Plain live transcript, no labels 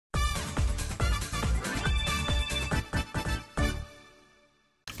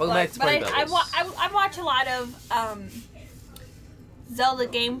But I watch a lot of Zelda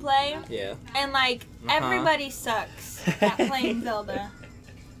gameplay. Yeah. And like everybody sucks at playing Zelda.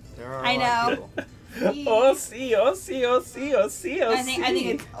 I know. Oh, see. I think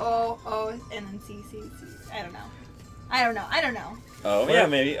it's O and then C. I don't know. Oh yeah,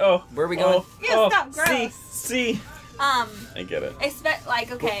 maybe. Oh, where are we going? Stop, gross. C. I get it.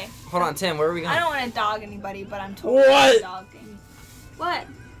 Like, okay. Hold on, Tim. Where are we going? I don't want to dog anybody, but I'm totally dogging. What?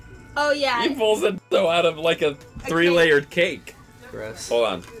 Oh yeah. He pulls a dough out of like a 3-layered cake. Gross. Hold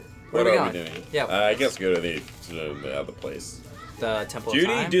on. Where what are are we we doing? Yeah. I guess go to the other place. The Temple of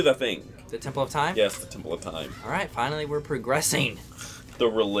Judy, Time? do the thing. The Temple of Time? Yes, the Temple of Time. Alright, finally we're progressing. The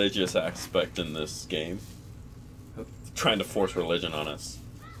religious aspect in this game. Trying to force religion on us.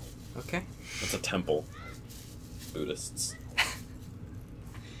 Okay. It's a temple. Buddhists.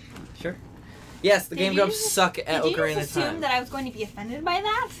 Sure. Yes, the game grumps suck at Ocarina of Time. Did you just assume that I was going to be offended by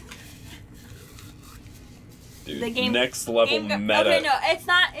that? Dude, the game, next level meta. Okay, no, it's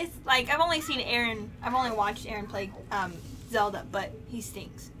not. It's like I've only watched Aaron play Zelda, but he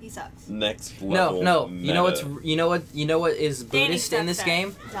stinks. He sucks. Next level. No. Meta. You know what is Buddhist in this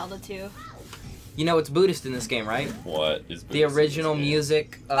game? Zelda 2. You know what's Buddhist in this game, right? What is Buddhist? The original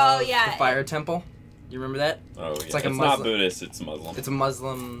music of the Fire Temple. You remember that? Oh, yeah. It's like it's not Buddhist, it's Muslim. It's a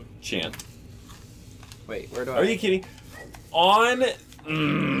Muslim chant. Wait, where do I... Are you kidding? On...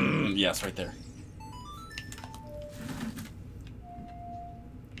 yes, right there.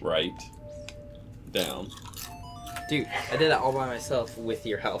 Right. Down. Dude, I did that all by myself with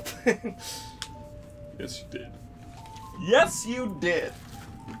your help. Yes, you did. Yes, you did.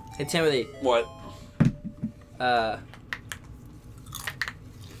 Hey, Timothy. What?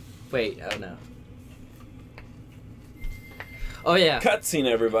 Wait, oh no. Oh yeah. Cutscene,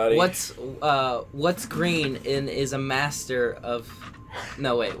 everybody. What's green and is a master of...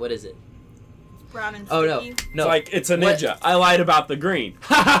 No, wait, what is it? Brown and sticky. Oh, no. It's like, it's a ninja. What? I lied about the green.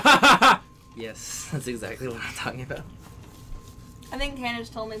 Yes, that's exactly what I'm talking about. I think Hannah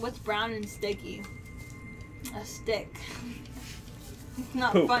just told me, what's brown and sticky? A stick. It's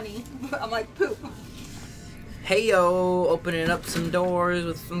not poop. Funny. I'm like, poop. Hey yo, opening up some doors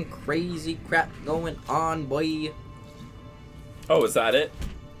with some crazy crap going on, boy. Oh, is that it?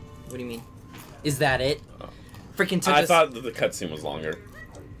 What do you mean? Is that it? Oh. Freaking took I thought that the cutscene was longer.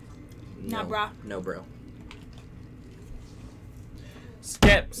 No, bro. No, bro.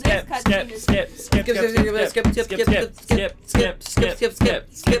 Skip.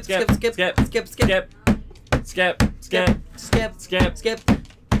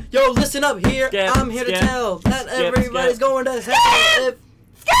 Yo, listen up here. I'm here to tell that everybody's going to hell.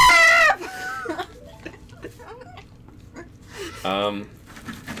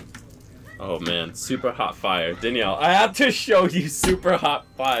 Oh man, super hot fire. Danielle, I have to show you super hot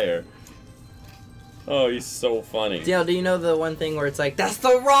fire. Oh, he's so funny. Danielle, do you know the one thing where it's like, that's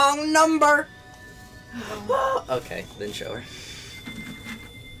the wrong number? Okay, then show her.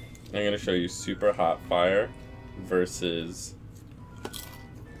 I'm gonna show you super hot fire versus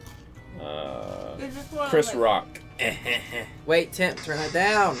Chris Rock. Wait, Tim, turn it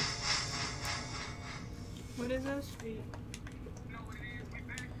down. What is this?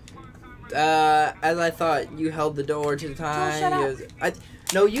 As I thought, you held the door to the time.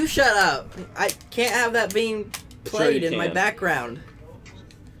 No, you shut up. I can't have that being played in my background.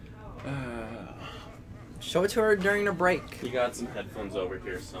 Show it to her during a break. You got some headphones over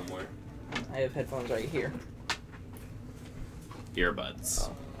here somewhere. I have headphones right here. Earbuds.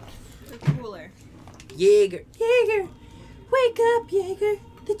 Oh. They're cooler. Jaeger, wake up, Jaeger,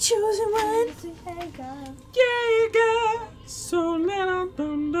 the chosen one. Jaeger, so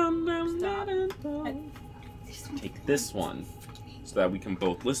take this one so that we can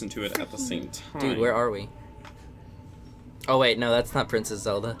both listen to it at the same time. Dude, where are we? Oh wait, no, that's not Princess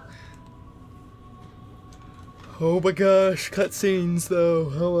Zelda. Oh my gosh, cutscenes though.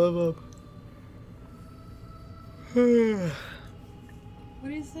 I love them.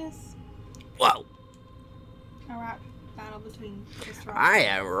 What is this? Whoa. A rap battle between Chris Rock. I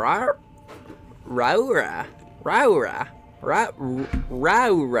am Raura,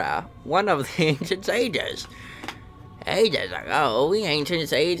 one of the ancient sages. Ages ago, the ancient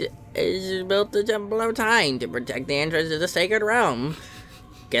sage built the Temple of Time to protect the entrance to the sacred realm.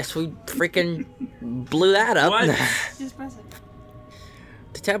 Guess we freaking blew that up. What? Just press it.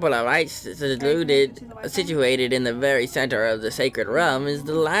 The Temple of Light, situated in the very center of the sacred realm, is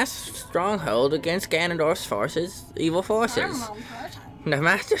the last stronghold against Ganondorf's evil forces. The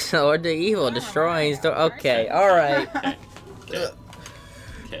Master Sword, the evil, destroys the... Okay, alright.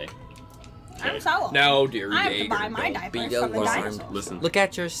 Okay. I'm so old. No, dear I have to buy Jaeger, my don't be diapers from the alarmed. dinosaurs. Listen. Look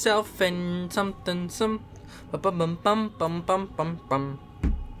at yourself and something, some. Bum bum bum bum bum bum bum.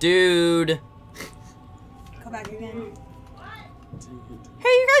 Dude. Go back again. Hey,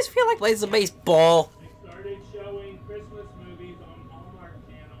 you guys feel like playing some baseball? They started showing Christmas movies on Hallmark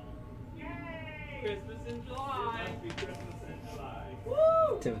Channel. Yay! Christmas in July. It must be Christmas in July.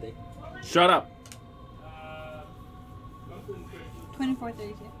 Woo! Timothy. Shut up. Something Christmas.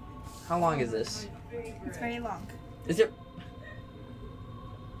 24:32. How long is this? It's very long. Is it?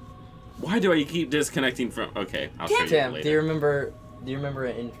 Why do I keep disconnecting from? Okay, I'll show you Tim, later. do you remember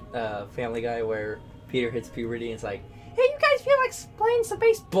in Family Guy where Peter hits puberty and it's like, hey, you guys feel like playing some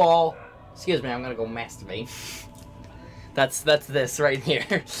baseball? Excuse me, I'm gonna go masturbate. That's this right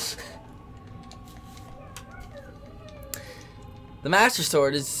here. The Master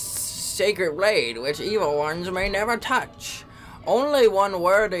Sword is sacred blade, which evil ones may never touch. Only one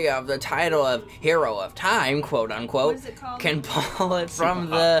worthy of the title of Hero of Time, quote unquote, What is it called? can pull it from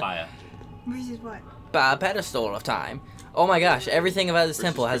Super hot the fire. Versus what? pedestal of time. Oh my gosh, everything about this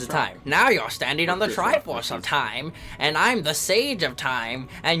temple has a time. Now you're standing on the Triforce of Time, and I'm the Sage of Time,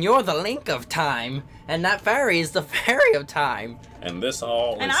 and you're the Link of Time, and that fairy is the Fairy of Time. And this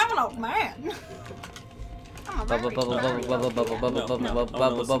all And is... I'm an old man. I'm a very Bubble, bubble, sorry. bubble, bubble, bubble, bubble, No, bubble, no,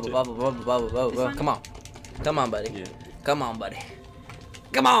 bubble, listen bubble, to bubble, bubble, bubble, bubble, This bubble. one? Come on. Come on, buddy. Yeah. Come on, buddy.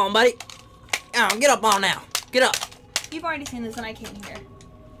 Come on, buddy. Oh, get up on now. Get up. You've already seen this and I came here.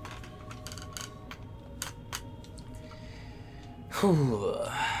 Whew.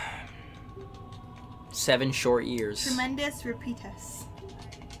 7 short years. Tremendous repeatus.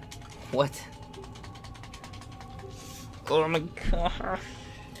 What? Oh my god.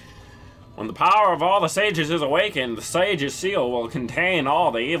 When the power of all the sages is awakened, the sage's seal will contain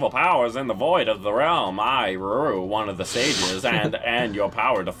all the evil powers in the void of the realm. I, Ruru, one of the sages, and your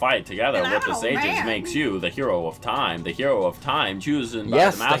power to fight together And with I'm the an sages old man. makes you the hero of time. The hero of time chosen by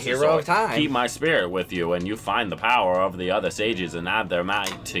Yes, the the Master hero Sword. of time. Keep my spirit with you, and you find the power of the other sages and add their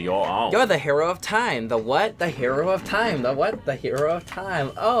might to your own. You're the hero of time. The what? The hero of time. The what? The hero of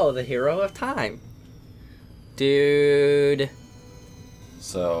time. Oh, the hero of time. Dude.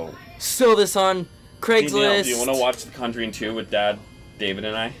 So, Sell this on Danielle, Craigslist. do you want to watch The Conjuring 2 with Dad, David,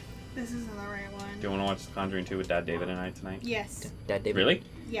 and I? This isn't the right one. Do you want to watch The Conjuring 2 with Dad, David, and I tonight? Yes. Dad, David. Really?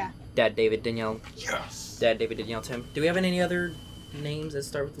 Yeah. Dad, David, Danielle. Yes. Dad, David, Danielle, Tim. Do we have any other names that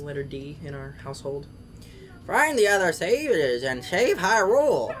start with the letter D in our household? Find the other saviors and save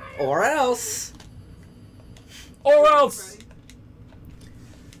Hyrule, or else. Or else!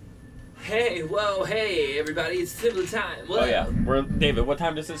 Hey, whoa, hey, everybody, it's Sibling time. Oh yeah, David, what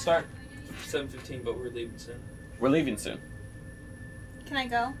time does it start? 7:15, but we're leaving soon. We're leaving soon. Can I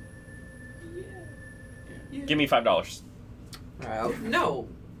go? Yeah. Give me $5. Alright, No,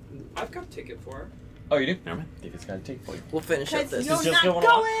 I've got a ticket for her. Oh, you do? Never mind. David's got a take for you. we'll finish up Because this. you're just not going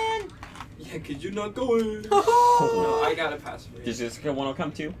off. going. Yeah, cause you're not going. Oh. No, I got a pass for you. Does Jessica want to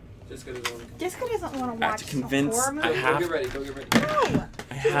come too? Just gonna go. Jessica doesn't want to I have watch to convince- a horror movie. I have- Go get ready. Go get ready. No.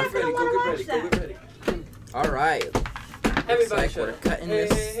 I She's have. not Ready. gonna Go wanna get ready. watch Go get ready. Alright. Everybody, like shut we're up. cutting hey,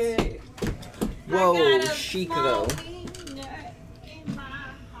 this. Hey, hey, hey. Whoa, I got a chic small though. wiener in my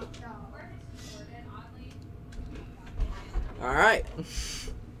hot dog. Alright.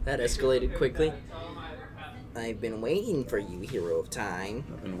 That escalated quickly. I've been waiting for you, hero of time.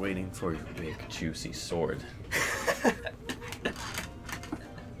 I've been waiting for your big, juicy sword.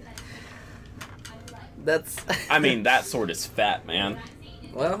 That's. I mean, that sword is fat, man.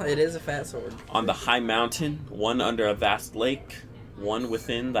 Well, it is a fat sword. On the high mountain, one under a vast lake, one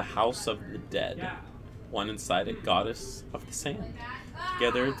within the house of the dead, one inside a goddess of the sand.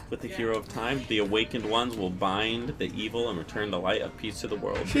 Together with the hero of time, the awakened ones will bind the evil and return the light of peace to the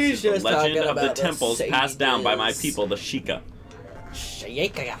world. She's This is the just legend talking of the about the temples passed down by my sages. people, the Sheikah.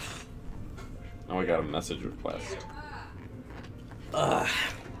 Shayaka. Now we got a message request. Ugh.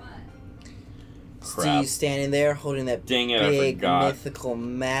 Crap. Steve standing there holding that Dang it, I big forgot. mythical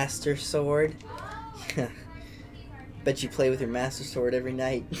master sword. Bet you play with your master sword every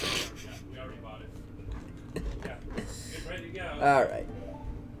night. We already bought it. Yeah. Get ready to go. Alright.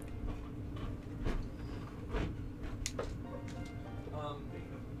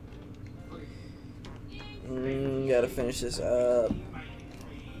 Gotta finish this up.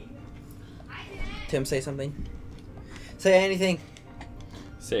 Tim, say something. Say anything.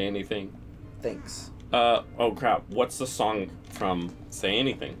 Say anything. Thanks. Oh crap. What's the song from Say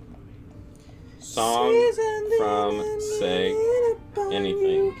Anything? Song from Say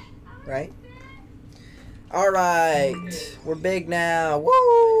Anything. Right? Alright. We're big now.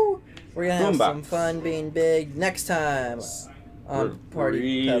 Woo! We're gonna have Boombox. some fun being big next time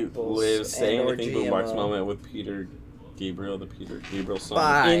Party Pebbles Relive Say and or Anything Boombox GMO. moment with Peter Gabriel, the Peter Gabriel song.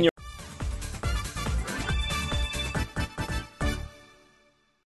 Bye. In your